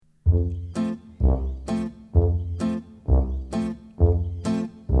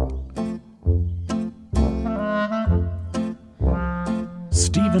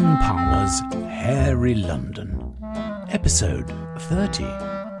Ian Palmer's Hairy London, Episode 30.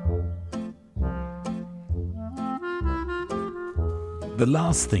 The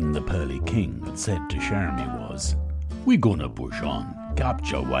last thing the Pearly King had said to Jeremy was, "We gonna push on,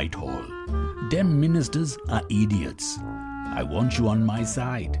 capture Whitehall. Them ministers are idiots. I want you on my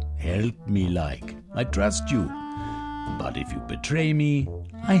side. Help me like. I trust you. But if you betray me,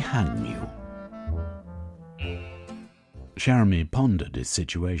 I hang you." Jeremy pondered his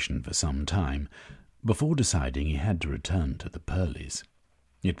situation for some time before deciding he had to return to the Pearlies.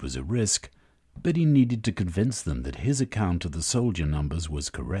 It was a risk, but he needed to convince them that his account of the soldier numbers was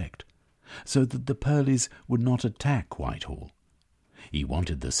correct, so that the Pearlies would not attack Whitehall. He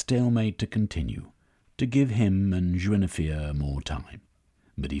wanted the stalemate to continue, to give him and Guinevere more time,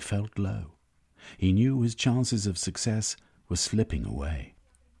 but he felt low. He knew his chances of success were slipping away.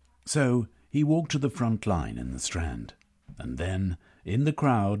 So he walked to the front line in the Strand, and then, in the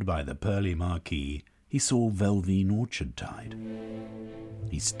crowd by the Pearly Marquee, he saw Velveine Orchardtide.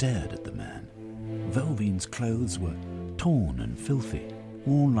 He stared at the man. Velveine's clothes were torn and filthy,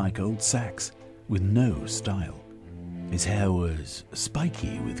 worn like old sacks, with no style. His hair was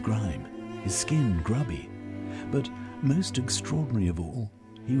spiky with grime, his skin grubby, but most extraordinary of all,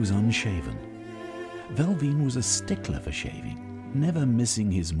 he was unshaven. Velveine was a stickler for shaving, never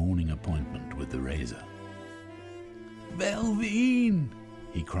missing his morning appointment with the razor. "Velveine!"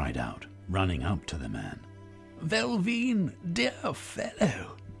 he cried out, running up to the man. "Velveine, dear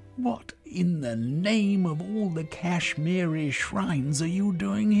fellow, what in the name of all the Kashmiri shrines are you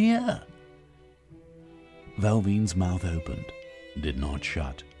doing here?" Velveine's mouth opened, did not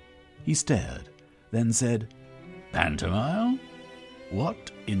shut. He stared, then said, "Pantomime?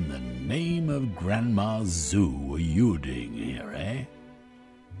 What in the name of Grandma's Zoo are you doing here, eh?"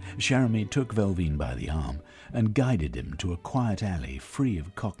 Jeremy took Velveine by the arm and guided him to a quiet alley free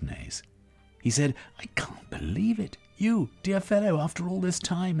of cockneys. He said, "I can't believe it. You, dear fellow, after all this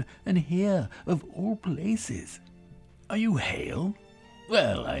time, and here, of all places. Are you hale?"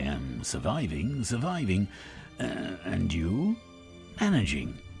 "Well, I am surviving. And you?"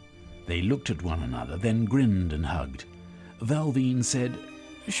 "Managing." They looked at one another, then grinned and hugged. Velveine said,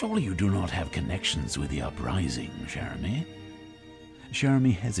 "Surely you do not have connections with the uprising, Jeremy?"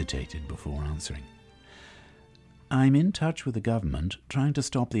 Jeremy hesitated before answering. "I'm in touch with the government, trying to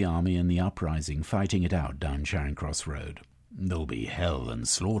stop the army and the uprising fighting it out down Charing Cross Road. There'll be hell and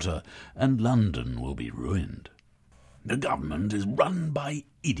slaughter, and London will be ruined." "The government is run by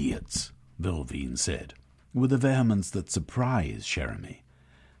idiots," Velveine said, with a vehemence that surprised Jeremy.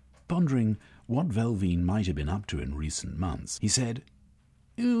 Pondering what Velveine might have been up to in recent months, he said,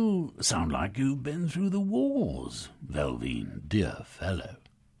 "You sound like you've been through the wars, Velveine, dear fellow."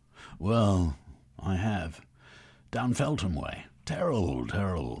 "Well, I have. Down Feltham way.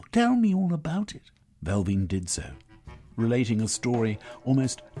 Terrible. Tell me all about it." Velveine did so, relating a story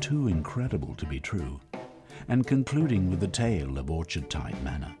almost too incredible to be true, and concluding with the tale of Orchardtide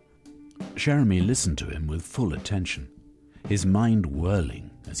Manor. Jeremy listened to him with full attention, his mind whirling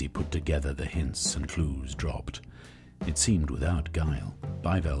as he put together the hints and clues dropped, it seemed without guile,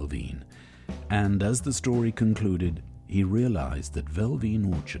 by Velveine, and as the story concluded, he realized that Velveine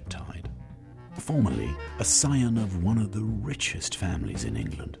Orchardtide, formerly a scion of one of the richest families in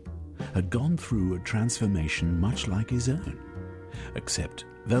England, had gone through a transformation much like his own, except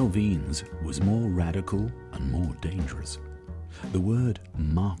Velveine's was more radical and more dangerous. The word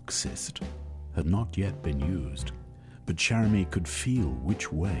Marxist had not yet been used, but Jeremy could feel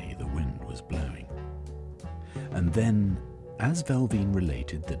which way the wind was blowing. And then, as Velveine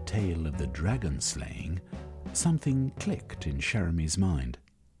related the tale of the dragon slaying, something clicked in Jeremy's mind.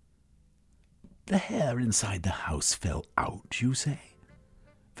 "The hair inside the house fell out, you say?"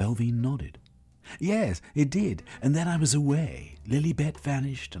 Velveine nodded. "Yes, it did, and then I was away. Lilibet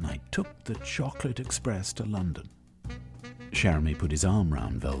vanished, and I took the chocolate express to London." Jeremy put his arm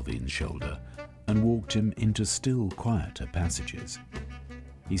round Velveine's shoulder and walked him into still quieter passages.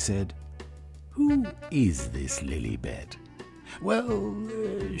 He said, "Who is this Lilibet?" "Well,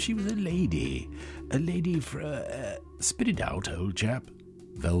 she was a lady spit it out, old chap."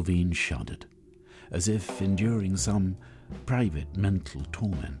 Velveine shuddered, as if enduring some private mental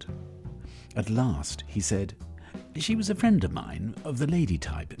torment. At last he said, "She was a friend of mine, of the lady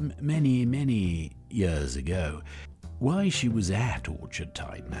type, many years ago. Why she was at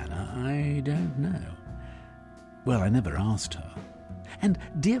Orchardtide Manor, I don't know. Well, I never asked her. And,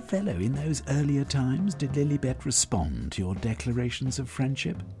 dear fellow, in those earlier times, did Lilibet respond to your declarations of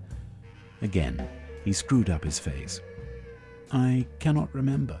friendship?" Again, he screwed up his face. I cannot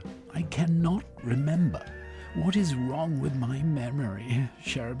remember. What is wrong with my memory,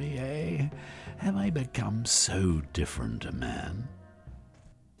 Sheremy, eh? Have I become so different a man?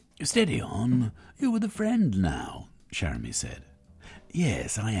 Steady on. You're with a friend now, Sheremy said.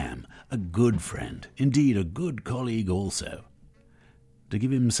 Yes, I am. A good friend. Indeed, a good colleague also. To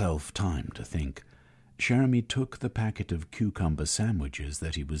give himself time to think, Sheremy took the packet of cucumber sandwiches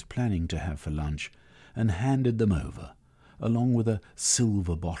that he was planning to have for lunch and handed them over, along with a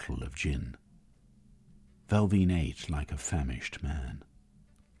silver bottle of gin. Velveen ate like a famished man.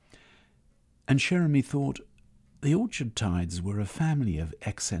 And Sheremy thought the Orchard Tides were a family of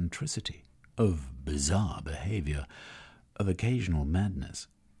eccentricity, of bizarre behaviour, of occasional madness.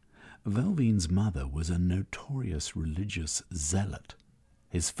 Velveen's mother was a notorious religious zealot.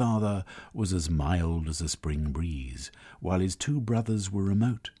 His father was as mild as a spring breeze, while his two brothers were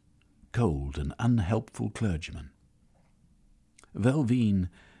remote, cold and unhelpful clergymen. Velveen,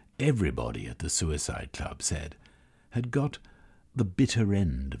 everybody at the Suicide Club said, had got the bitter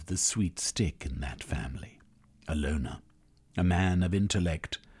end of the sweet stick in that family. A loner, a man of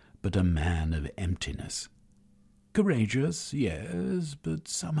intellect, but a man of emptiness. Courageous, yes, but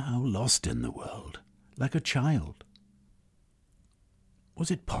somehow lost in the world, like a child.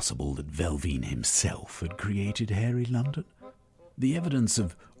 Was it possible that Velveen himself had created Hairy London? The evidence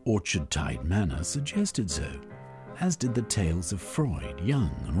of Orchard Tide Manor suggested so, as did the tales of Freud,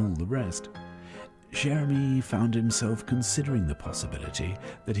 Jung, and all the rest. Sheremy found himself considering the possibility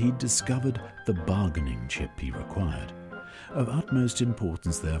that he'd discovered the bargaining chip he required. Of utmost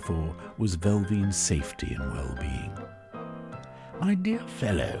importance, therefore, was Velveen's safety and well-being. "My dear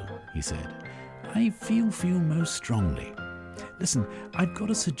fellow," he said, "I feel for you most strongly. Listen, I've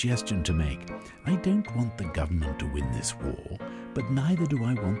got a suggestion to make. I don't want the government to win this war, but neither do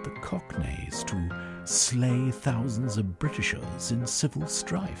I want the Cockneys to slay thousands of Britishers in civil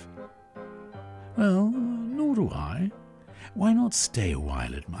strife." "Well, nor do I. Why not stay a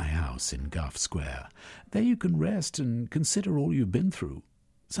while at my house in Gough Square? There you can rest and consider all you've been through.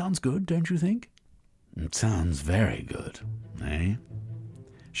 Sounds good, don't you think?" "It sounds very good, eh?"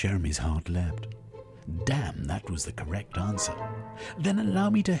 Sheremy's heart leapt. Damn, that was the correct answer. "Then allow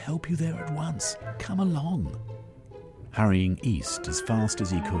me to help you there at once. Come along." Hurrying east as fast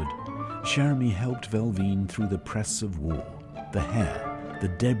as he could, Sheremy helped Velveen through the press of war, the hair, the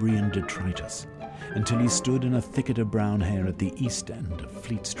debris and detritus, until he stood in a thicket of brown hair at the east end of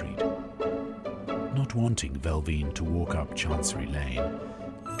Fleet Street. Not wanting Velveen to walk up Chancery Lane,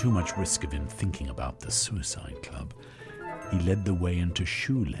 too much risk of him thinking about the Suicide Club, he led the way into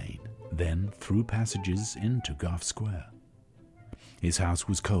Shoe Lane, then through passages into Gough Square. His house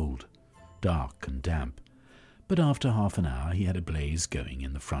was cold, dark and damp, but after half an hour he had a blaze going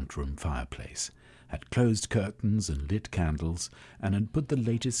in the front room fireplace, had closed curtains and lit candles, and had put the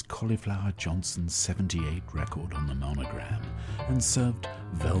latest Cauliflower Johnson 78 record on the monogram, and served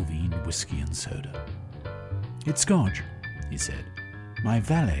Velveen whiskey and soda. "It's Scotch," he said. "My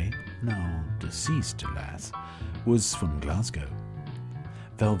valet, now deceased, alas, was from Glasgow."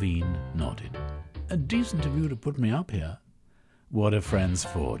 Velveen nodded. "Decent of you to put me up here." "What are friends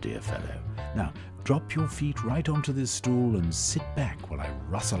for, dear fellow? Now, drop your feet right onto this stool and sit back while I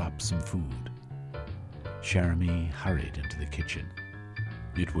rustle up some food." Sheremy hurried into the kitchen.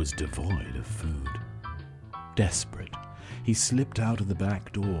 It was devoid of food. Desperate, he slipped out of the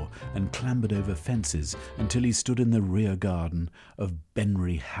back door and clambered over fences until he stood in the rear garden of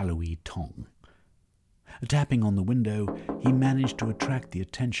Benry Hallowy Tong. Tapping on the window, he managed to attract the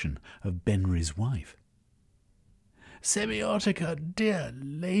attention of Benry's wife. "Semiotica, dear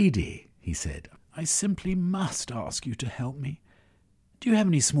lady," he said, "I simply must ask you to help me. Do you have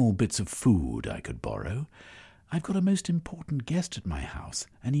any small bits of food I could borrow? I've got a most important guest at my house,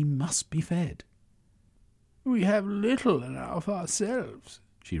 and he must be fed." "We have little enough ourselves,"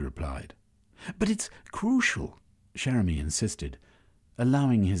 she replied. "But it's crucial," Sheremy insisted,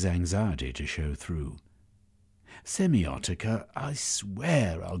 allowing his anxiety to show through. "Semiotica, I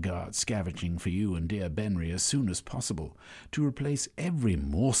swear I'll go out scavenging for you and dear Benry as soon as possible, to replace every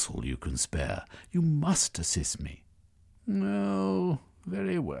morsel you can spare. You must assist me." "Oh,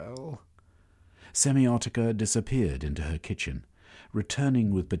 very well." Semiotica disappeared into her kitchen,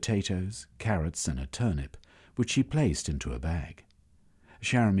 returning with potatoes, carrots, and a turnip, which she placed into a bag.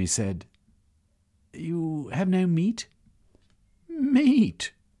 Sheremy said, "You have no meat?"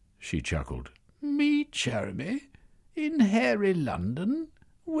 "Meat?" she chuckled. "Meat, Sheremy? In hairy London?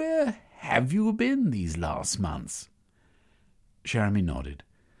 Where have you been these last months?" Sheremy nodded.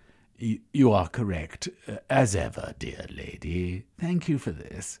 "You are correct, as ever, dear lady. Thank you for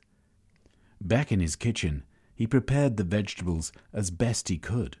this." Back in his kitchen, he prepared the vegetables as best he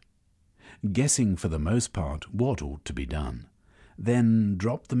could. guessing for the most part what ought to be done, then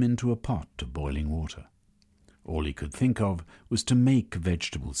dropped them into a pot of boiling water. All he could think of was to make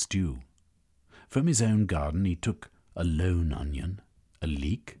vegetable stew. From his own garden he took a lone onion, a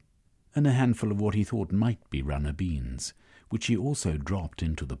leek, and a handful of what he thought might be runner beans, which he also dropped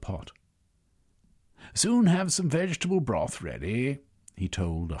into the pot. "Soon have some vegetable broth ready," he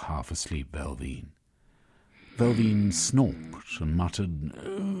told a half-asleep Velveine. Velveine snorked and muttered,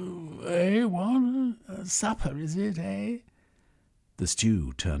 What? Supper, is it, eh?" The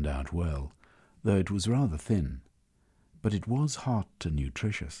stew turned out well, though it was rather thin, but it was hot and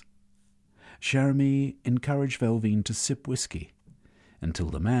nutritious. Cherami encouraged Velveine to sip whisky, until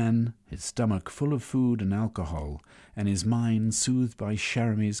the man, his stomach full of food and alcohol, and his mind soothed by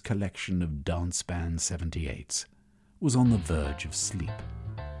Cherami's collection of dance band 78s, was on the verge of sleep.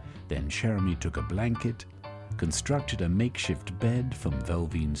 Then Cherami took a blanket, constructed a makeshift bed from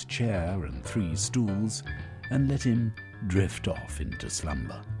Velveine's chair and 3 stools, and let him drift off into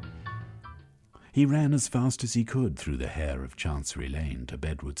slumber. He ran as fast as he could through the hair of Chancery Lane to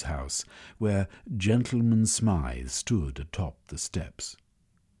Bedward's house, where Gentleman Smythe stood atop the steps.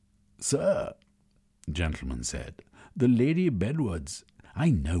 "Sir," Gentleman said, "the Lady Bedwards—"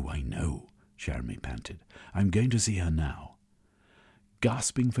 I know, Cherami panted. "I'm going to see her now."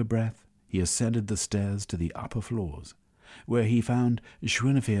 Gasping for breath, he ascended the stairs to the upper floors, where he found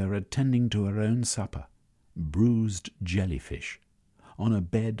Guinevere attending to her own supper, bruised jellyfish, on a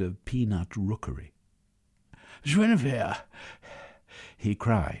bed of peanut rookery. "Guinevere," he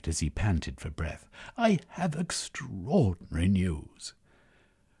cried as he panted for breath, "I have extraordinary news."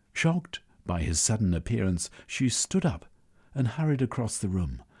 Shocked by his sudden appearance, she stood up and hurried across the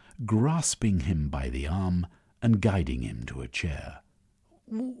room, grasping him by the arm and guiding him to a chair.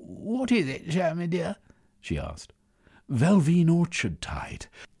 "What is it, Cherami dear?" she asked. "Velveine Orchard-tide.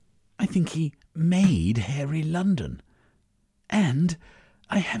 I think he made Harry London. And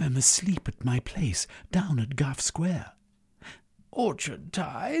I have him asleep at my place down at Gough Square."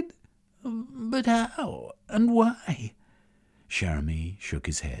 "Orchard-tide? But how and why?" Cherami shook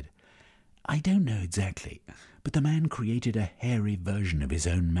his head. "I don't know exactly, but the man created a hairy version of his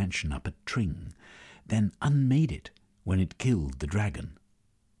own mansion up at Tring, then unmade it when it killed the dragon."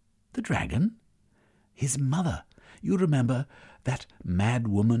 "The dragon?" "His mother. You remember, that mad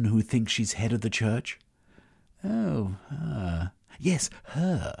woman who thinks she's head of the church?" "Oh, her." "Yes,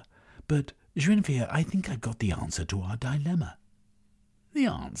 her. But, Guinevere, I think I've got the answer to our dilemma." "The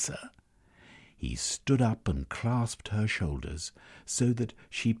answer?" He stood up and clasped her shoulders so that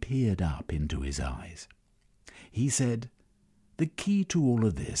she peered up into his eyes. He said, "The key to all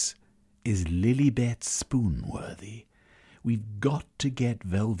of this is Lilibet Spoonworthy. We've got to get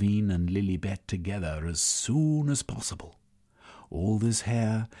Velveine and Lilibet together as soon as possible. All this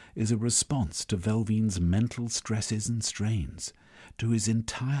hair is a response to Velveine's mental stresses and strains, to his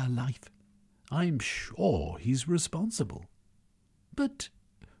entire life. I'm sure he's responsible. But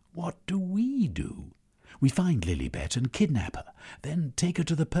what do we do? We find Lilibet and kidnap her, then take her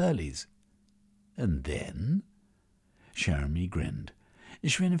to the Purleys." "And then?" Cherami grinned.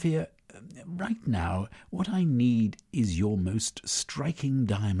 "Guinevere, right now what I need is your most striking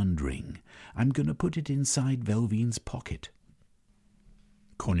diamond ring. I'm going to put it inside Velveine's pocket."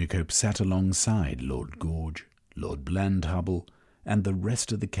 Cornucope sat alongside Lord Gorge, Lord Blandhubble, and the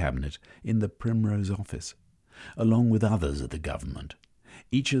rest of the cabinet in the Primrose office, along with others of the government,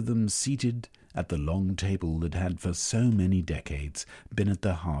 each of them seated at the long table that had for so many decades been at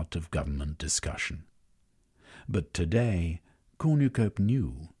the heart of government discussion. But today Cornucope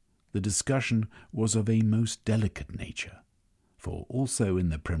knew the discussion was of a most delicate nature, for also in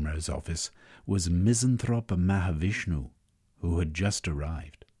the Primrose office was Misanthrop Mahavishnu, who had just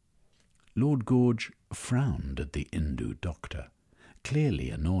arrived. Lord Gorge frowned at the Hindu doctor, clearly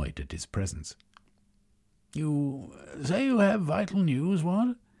annoyed at his presence. "You say you have vital news,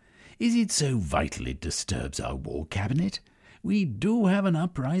 what? Is it so vital it disturbs our war cabinet? We do have an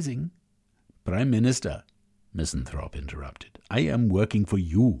uprising." "Prime Minister," Misanthrop interrupted, "I am working for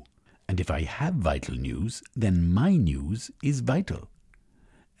you, and if I have vital news, then my news is vital."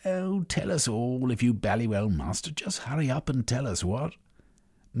 "Oh, tell us all, if you bally well, master. Just hurry up and tell us what."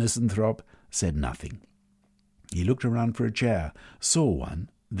 Misanthrop said nothing. He looked around for a chair, saw one,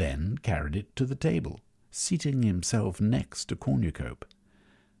 then carried it to the table, seating himself next to Cornucope.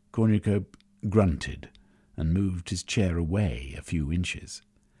 Cornucope grunted and moved his chair away a few inches.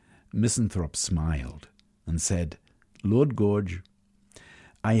 Misanthrop smiled and said, "Lord Gorge,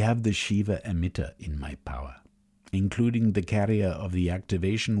 I have the Shiva emitter in my power, including the carrier of the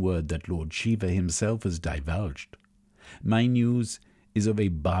activation word that Lord Shiva himself has divulged. My news is of a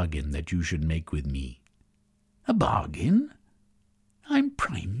bargain that you should make with me. A bargain? I'm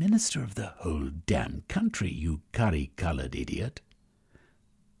Prime Minister of the whole damn country, you curry-coloured idiot.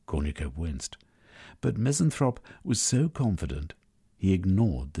 Cornucope winced, but Misanthrope was so confident he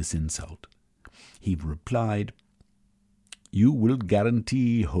ignored this insult. He replied, You will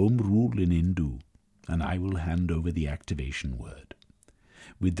guarantee home rule in Indu, and I will hand over the activation word.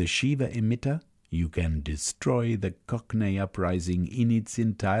 With the Shiva emitter, you can destroy the Cockney uprising in its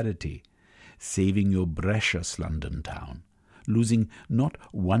entirety, saving your precious London town, losing not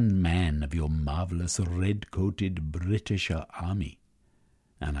one man of your marvellous red-coated British army,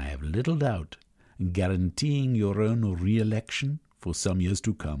 and I have little doubt guaranteeing your own re-election for some years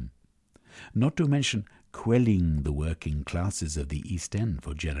to come, not to mention quelling the working classes of the East End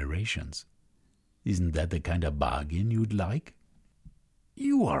for generations. Isn't that the kind of bargain you'd like?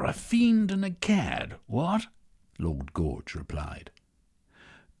 You are a fiend and a cad, what? Lord Gorge replied.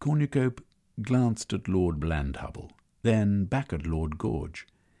 Cornucope glanced at Lord Blandhubble, then back at Lord Gorge.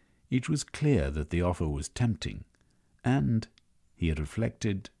 It was clear that the offer was tempting, and, he had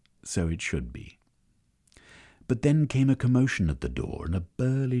reflected, so it should be. But then came a commotion at the door, and a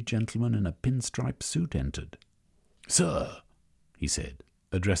burly gentleman in a pinstripe suit entered. Sir, he said,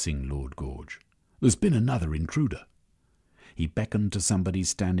 addressing Lord Gorge, there's been another intruder. He beckoned to somebody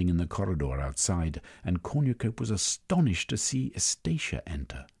standing in the corridor outside, and Cornucope was astonished to see Estacia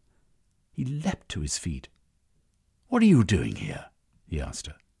enter. He leapt to his feet. What are you doing here? He asked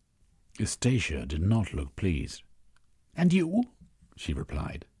her. Estacia did not look pleased. And you? She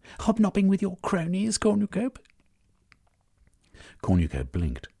replied. Hobnobbing with your cronies, Cornucope? Cornucope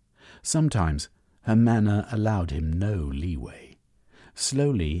blinked. Sometimes her manner allowed him no leeway.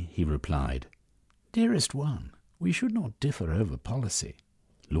 Slowly he replied, Dearest one, we should not differ over policy.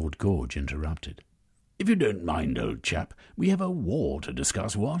 Lord Gorge interrupted. If you don't mind, old chap, we have a war to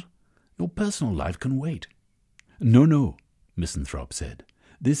discuss, what? Your personal life can wait. No, Misanthrope said.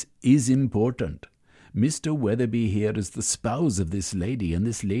 This is important. Mr. Weatherby here is the spouse of this lady, and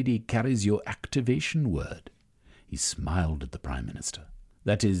this lady carries your activation word. He smiled at the Prime Minister.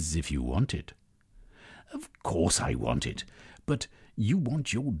 That is, if you want it. Of course I want it, but you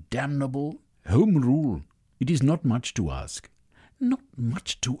want your damnable home rule. It is not much to ask. Not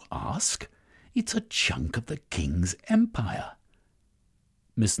much to ask? It's a chunk of the King's empire.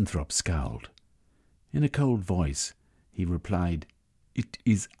 Misanthrope scowled. In a cold voice, he replied, It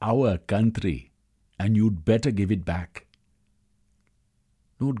is our country, and you'd better give it back.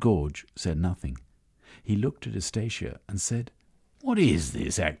 Lord Gorge said nothing. He looked at Estacia and said, What is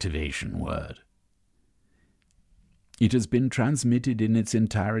this activation word? It has been transmitted in its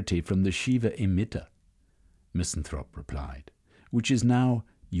entirety from the Shiva emitter, Misanthrope replied, which is now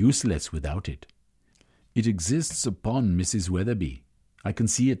useless without it. It exists upon Mrs. Weatherby. I can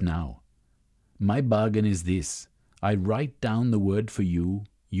see it now. My bargain is this. I write down the word for you.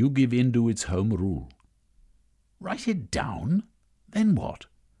 You give Indu its home rule. Write it down? Then what?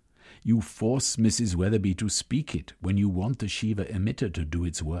 You force Mrs. Weatherby to speak it when you want the Shiva emitter to do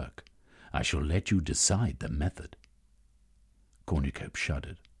its work. I shall let you decide the method. Cornucope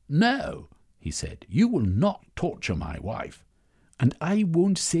shuddered. No, he said, you will not torture my wife. And I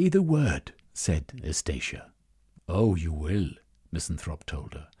won't say the word, said Estacia. Oh, you will, Misanthrope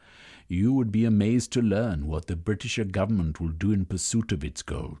told her. You would be amazed to learn what the British government will do in pursuit of its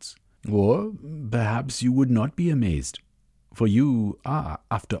goals. Or perhaps you would not be amazed, for you are,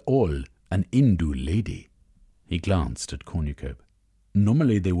 after all, an Indu lady. He glanced at Cornucope.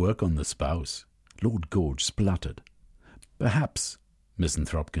 Normally they work on the spouse. Lord Gorge spluttered. Perhaps,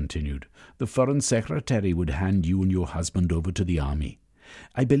 Misanthrope continued, the Foreign Secretary would hand you and your husband over to the army.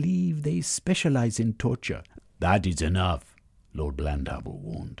 I believe they specialize in torture. That is enough, Lord Blandhubble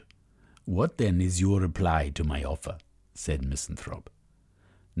warned. What then is your reply to my offer? Said Misanthrope.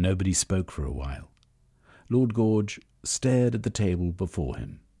 Nobody spoke for a while. Lord Gorge stared at the table before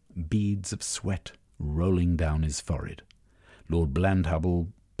him, beads of sweat rolling down his forehead. Lord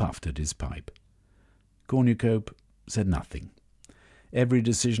Blandhubble puffed at his pipe. Cornucope said nothing. Every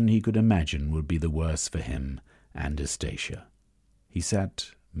decision he could imagine would be the worse for him and Estacia. He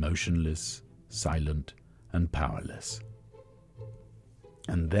sat motionless, silent, and powerless.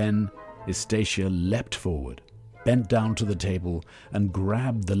 And then Estacia leapt forward, bent down to the table, and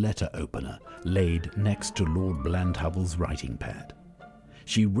grabbed the letter opener laid next to Lord Blandhubble's writing pad.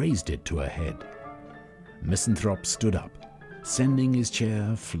 She raised it to her head. Misanthrope stood up, sending his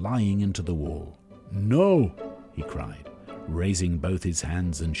chair flying into the wall. No, he cried, raising both his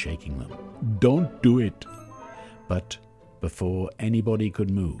hands and shaking them. Don't do it. But before anybody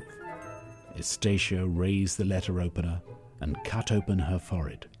could move, Estacia raised the letter opener and cut open her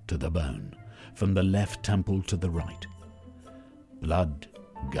forehead to the bone, from the left temple to the right. Blood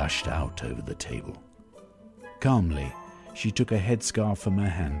gushed out over the table. Calmly, she took a headscarf from her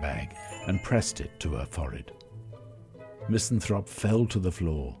handbag and pressed it to her forehead. Misanthrope fell to the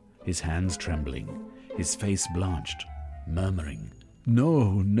floor, his hands trembling, his face blanched, murmuring,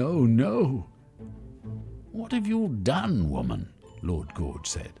 "No, no, no!" "What have you done, woman?" Lord Gorge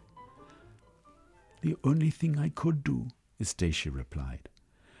said. "The only thing I could do," Eustacia replied.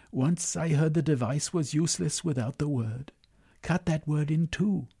 "Once I heard the device was useless without the word. Cut that word in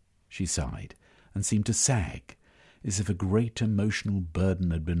two." She sighed and seemed to sag, as if a great emotional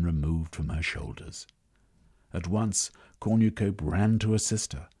burden had been removed from her shoulders. At once Cornucope ran to her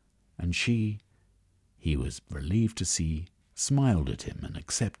sister, and she, he was relieved to see, smiled at him and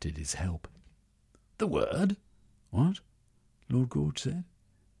accepted his help. "The word? What?" Lord Gorge said.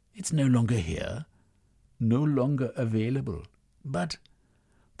 "It's no longer here. No longer available. But—"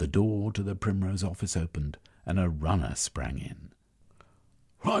 The door to the Primrose office opened, and a runner sprang in.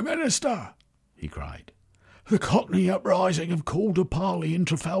 "Prime Minister!" he cried. "The Cockney uprising have called a parley in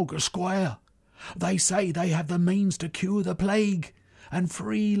Trafalgar Square. They say they have the means to cure the plague and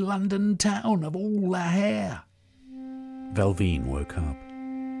free London town of all the hair." Velveine woke up.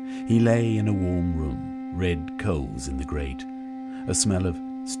 He lay in a warm room, red coals in the grate, a smell of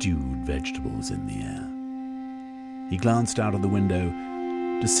stewed vegetables in the air. He glanced out of the window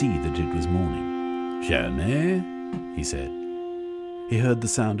to see that it was morning. "Jeremy," he said. He heard the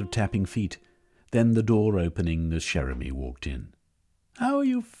sound of tapping feet, then the door opening as Jeremy walked in. "How are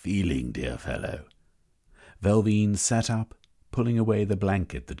you feeling, dear fellow?" Velveine sat up, pulling away the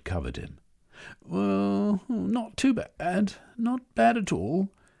blanket that covered him. "Well, not too bad. Not bad at all.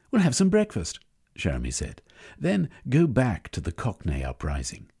 We'll have some breakfast," Jeremy said. "Then go back to the Cockney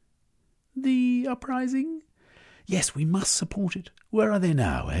uprising." "The uprising? Yes, we must support it. Where are they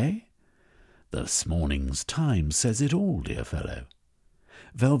now, eh?" "This morning's Times says it all, dear fellow."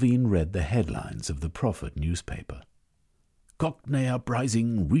 Velveine read the headlines of the Prophet newspaper. "Cockney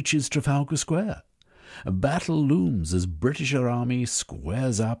uprising reaches Trafalgar Square. A battle looms as British army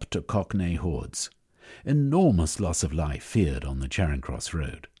squares up to Cockney hordes. Enormous loss of life feared on the Charing Cross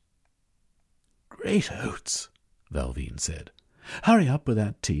Road." "Great oats," Velveine said. "Hurry up with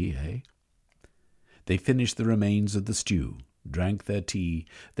that tea, eh?" They finished the remains of the stew, drank their tea,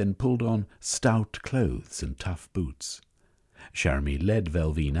 then pulled on stout clothes and tough boots. Jeremy led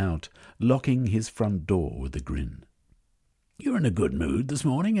Velveine out, locking his front door with a grin. "You're in a good mood this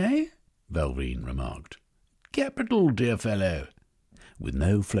morning, eh?" Velveine remarked. "Capital, dear fellow." With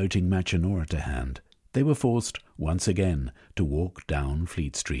no floating Machinora to hand, they were forced once again to walk down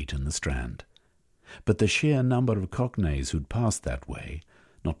Fleet Street and the Strand. But the sheer number of Cockneys who'd passed that way,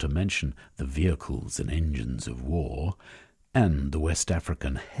 not to mention the vehicles and engines of war, and the West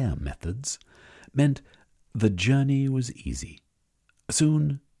African hair methods, meant the journey was easy.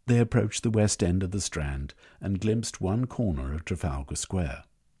 Soon they approached the west end of the Strand and glimpsed one corner of Trafalgar Square.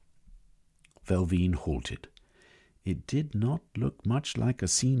 Velveine halted. It did not look much like a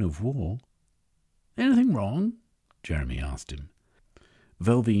scene of war. "Anything wrong?" Jeremy asked him.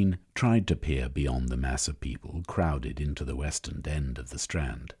 Velveine tried to peer beyond the mass of people crowded into the western end of the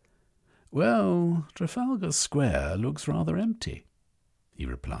Strand. "Well, Trafalgar Square looks rather empty," he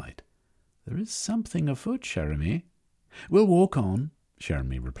replied. "There is something afoot, Jeremy." "We'll walk on,"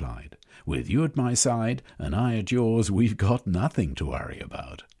 Jeremy replied. "With you at my side and I at yours, we've got nothing to worry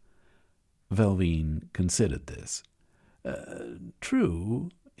about." Velveine considered this.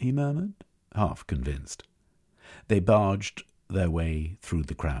 "True," he murmured, half convinced. They barged their way through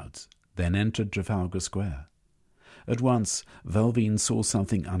the crowds, then entered Trafalgar Square. At once Velveine saw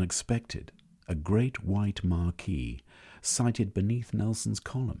something unexpected, a great white marquee sighted beneath Nelson's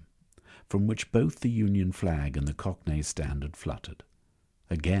column, from which both the Union flag and the Cockney standard fluttered.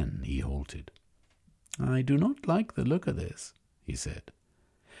 Again he halted. "I do not like the look of this," he said.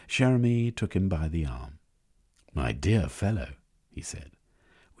 Jeremy took him by the arm. "My dear fellow," he said,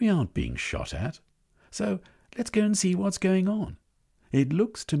 "we aren't being shot at, so let's go and see what's going on. It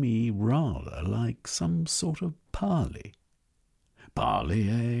looks to me rather like some sort of parley." "Parley,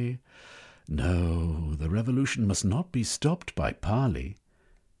 eh? No, the revolution must not be stopped by parley."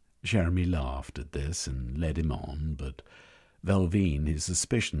 Jeremy laughed at this and led him on, but Velveine, his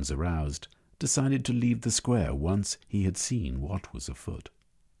suspicions aroused, decided to leave the square once he had seen what was afoot.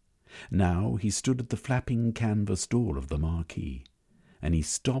 Now he stood at the flapping canvas door of the marquee, and he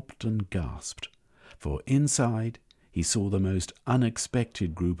stopped and gasped, for inside he saw the most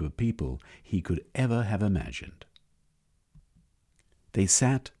unexpected group of people he could ever have imagined. They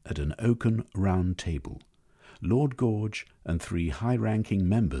sat at an oaken round table, Lord Gorge and 3 high-ranking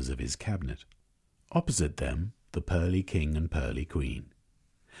members of his cabinet. Opposite them, the Pearly King and Pearly Queen.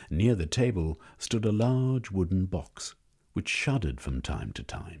 Near the table stood a large wooden box, which shuddered from time to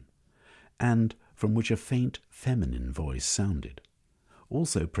time, and from which a faint feminine voice sounded.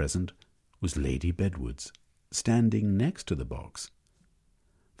 Also present was Lady Bedwoods, standing next to the box.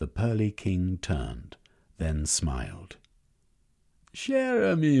 The Pearly King turned, then smiled.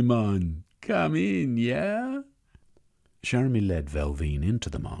 "Jeremy, man, come in, yeah?" Jeremy led Velveen into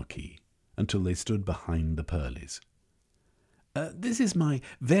the marquee until they stood behind the Pearlies. This is my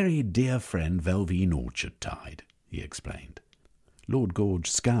very dear friend Velveen Orchardtide," he explained. Lord Gorge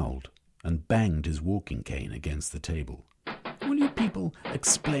scowled and banged his walking cane against the table. "Will you people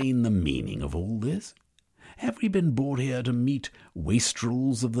explain the meaning of all this? Have we been brought here to meet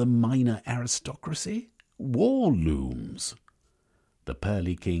wastrels of the minor aristocracy? War looms?" The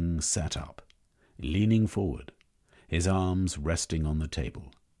Pearly King sat up, leaning forward, his arms resting on the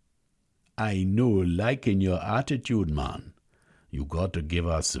table. "I no liking your attitude, man. You got to give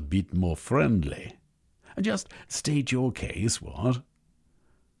us a bit more friendly. Just state your case, what?"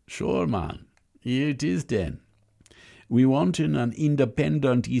 "Sure, man. Here it is, then. We wantin' an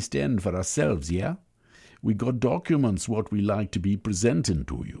independent East End for ourselves, yeah? We got documents what we like to be presenting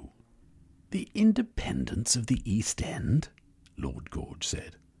to you." "The independence of the East End?" Lord Gorge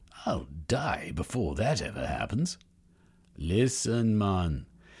said. "I'll die before that ever happens." "Listen, man.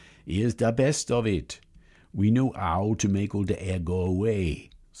 Here's the best of it. We know how to make all the air go away,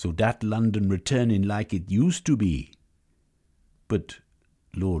 so that London returning like it used to be." "But,"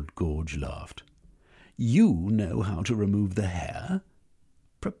 Lord Gorge laughed, "you know how to remove the hair?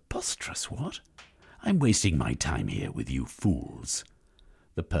 Preposterous, what? I'm wasting my time here with you fools."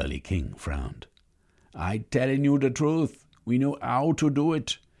 The Pearly King frowned. "I telling you the truth. We know how to do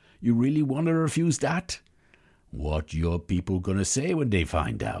it. You really want to refuse that? What your people gonna say when they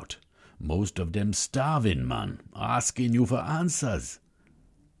find out? Most of them starving, man, asking you for answers."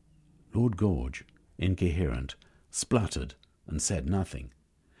 Lord Gorge, incoherent, spluttered and said nothing.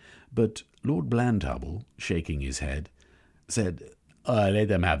 But Lord Blandhubble, shaking his head, said, "Let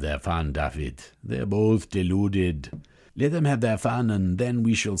them have their fun, David. They're both deluded. Let them have their fun, and then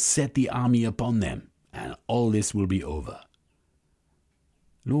we shall set the army upon them, and all this will be over."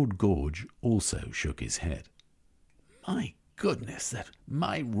 Lord Gorge also shook his head. "My goodness, that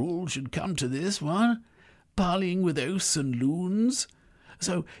my rule should come to this one, parleying with oafs and loons.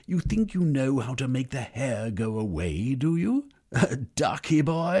 So you think you know how to make the hair go away, do you? Ducky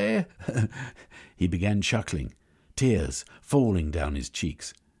boy!" He began chuckling, tears falling down his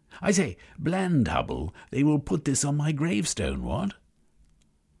cheeks. "I say, Blandhubble, they will put this on my gravestone, what?"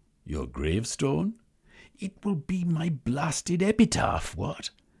 "Your gravestone?" "It will be my blasted epitaph,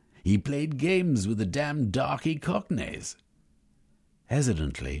 what? He played games with the damned darky cockneys."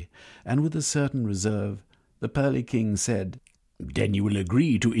 Hesitantly, and with a certain reserve, the Pearly King said, "Then you will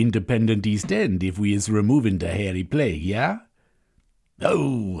agree to independent East End if we is removing the hairy plague, yeah?"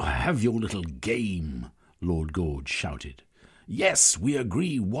 "Oh, have your little game," Lord Gorge shouted. "Yes, we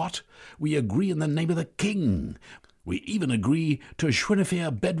agree, what? We agree in the name of the King. We even agree to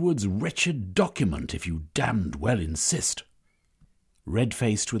Schwinifere Bedwood's wretched document, if you damned well insist."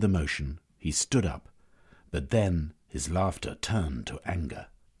 Red-faced with emotion, he stood up, but then his laughter turned to anger.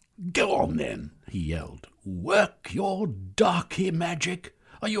 "Go on, then," he yelled. "Work your darky magic.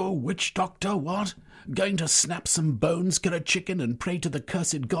 Are you a witch doctor, what? Going to snap some bones, kill a chicken, and pray to the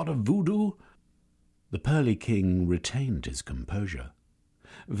cursed god of voodoo?" The Pearly King retained his composure.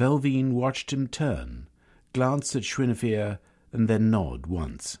 Velveen watched him turn, glanced at Schwinifere, and then nod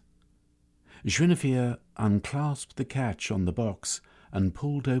once. Schwinifere unclasped the catch on the box and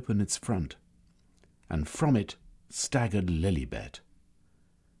pulled open its front, and from it staggered Lilibet.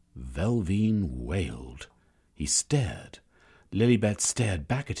 Velveen wailed. He stared. Lilibet stared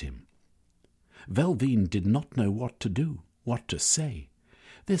back at him. Velveen did not know what to do, what to say.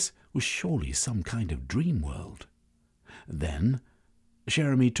 This was surely some kind of dream world. Then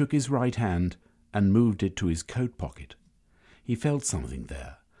Jeremy took his right hand and moved it to his coat pocket. He felt something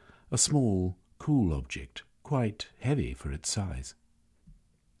there, a small, cool object, quite heavy for its size.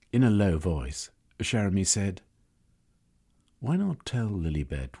 In a low voice, Jeremy said, "Why not tell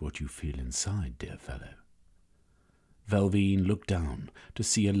Lilibet what you feel inside, dear fellow?" Velveen looked down to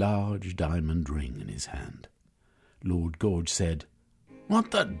see a large diamond ring in his hand. Lord Gorge said,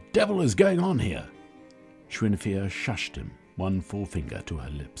 "What the devil is going on here?" Schwinifere shushed him, one forefinger to her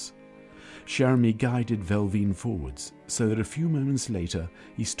lips. Jeremy guided Velveen forwards, so that a few moments later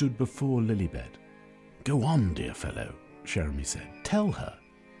he stood before Lilibet. "Go on, dear fellow," Jeremy said. "Tell her."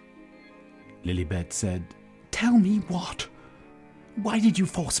 Lilibet said, Tell me what? Why did you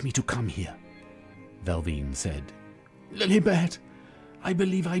force me to come here? Velvine said, Lilibet, I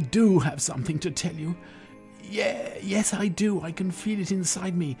believe I do have something to tell you. Yes, I do. I can feel it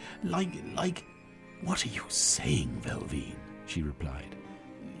inside me, like... What are you saying, Velvine? She replied.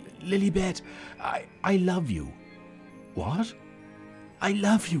 Lilibet, I love you. What? I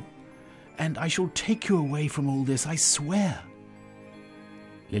love you, and I shall take you away from all this, I swear.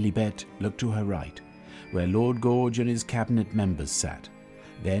 Lilibet looked to her right, where Lord Gorge and his cabinet members sat.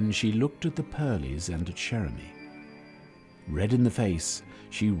 Then she looked at the Purleys and at Cherami. Red in the face,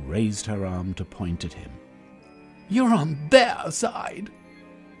 she raised her arm to point at him. You're on their side.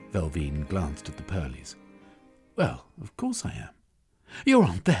 Velvine glanced at the Purleys. Well, of course I am. You're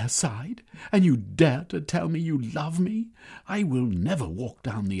on their side, and you dare to tell me you love me? I will never walk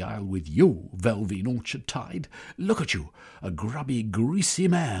down the aisle with you, Velvine Orchardtide. Look at you, a grubby, greasy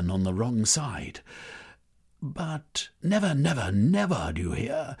man on the wrong side. But never, never, never, do you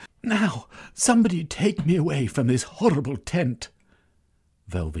hear? Now, somebody take me away from this horrible tent.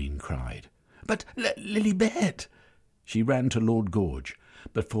 Velvine cried. But Lilibet! She ran to Lord Gorge.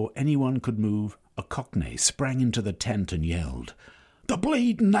 Before anyone could move, a Cockney sprang into the tent and yelled, The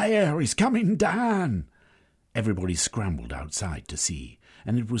bleeding air is coming down! Everybody scrambled outside to see,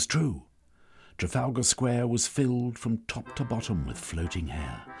 and it was true. Trafalgar Square was filled from top to bottom with floating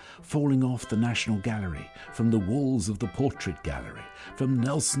hair, falling off the National Gallery, from the walls of the Portrait Gallery, from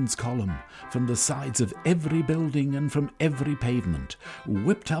Nelson's Column, from the sides of every building and from every pavement,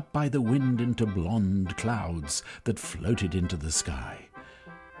 whipped up by the wind into blonde clouds that floated into the sky.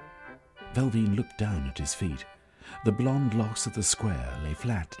 Velvine looked down at his feet. The blonde locks of the square lay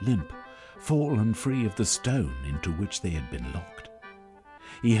flat, limp, fallen free of the stone into which they had been locked.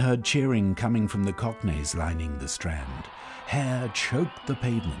 He heard cheering coming from the Cockneys lining the Strand. Hair choked the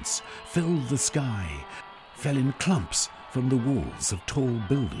pavements, filled the sky, fell in clumps from the walls of tall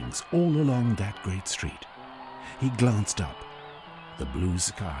buildings all along that great street. He glanced up. The blue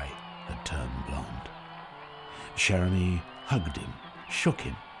sky had turned blonde. Cherami hugged him, shook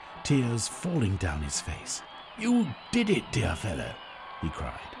him, tears falling down his face. You did it, dear fellow, he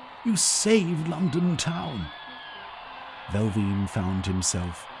cried. You saved London town. Velvine found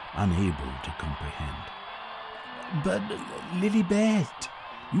himself unable to comprehend. But, Lilibet,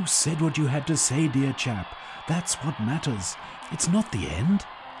 you said what you had to say, dear chap. That's what matters. It's not the end.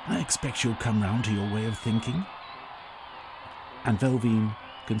 I expect you'll come round to your way of thinking. And Velvine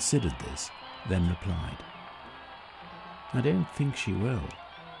considered this, then replied, I don't think she will.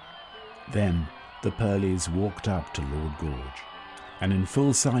 Then the Purleys walked up to Lord Gorge, and in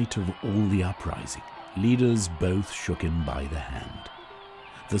full sight of all the uprising, leaders both shook him by the hand.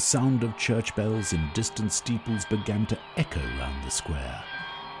 The sound of church bells in distant steeples began to echo round the square.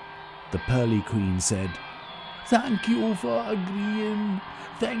 The Purley Queen said, Thank you for agreeing.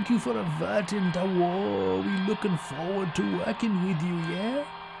 Thank you for averting the war. We're looking forward to working with you, yeah?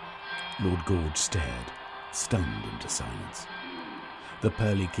 Lord Gorge stared, stunned into silence. The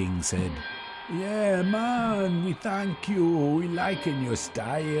Purley King said, Yeah, man, we thank you. We liking your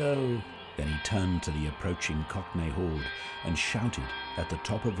style. Then he turned to the approaching Cockney horde and shouted at the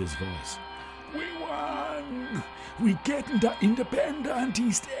top of his voice, We won! We getting the independent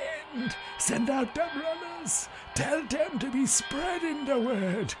East End! Send out the brothers! Tell them to be spreading the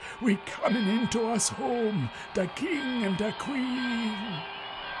word! We coming into us home, the king and the queen!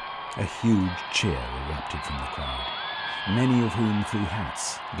 A huge cheer erupted from the crowd, many of whom threw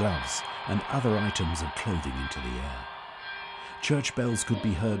hats, gloves, and other items of clothing into the air. Church bells could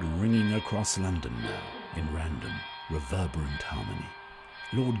be heard ringing across London now in random, reverberant harmony.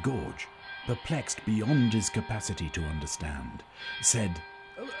 Lord Gorge, perplexed beyond his capacity to understand, said,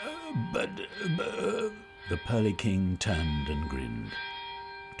 But... The Purley King turned and grinned.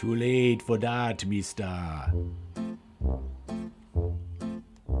 Too late for that, mister.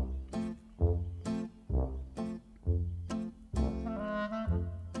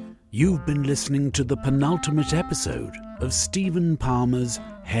 You've been listening to the penultimate episode of Stephen Palmer's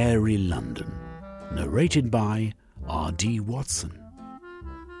Hairy London, narrated by R.D. Watson.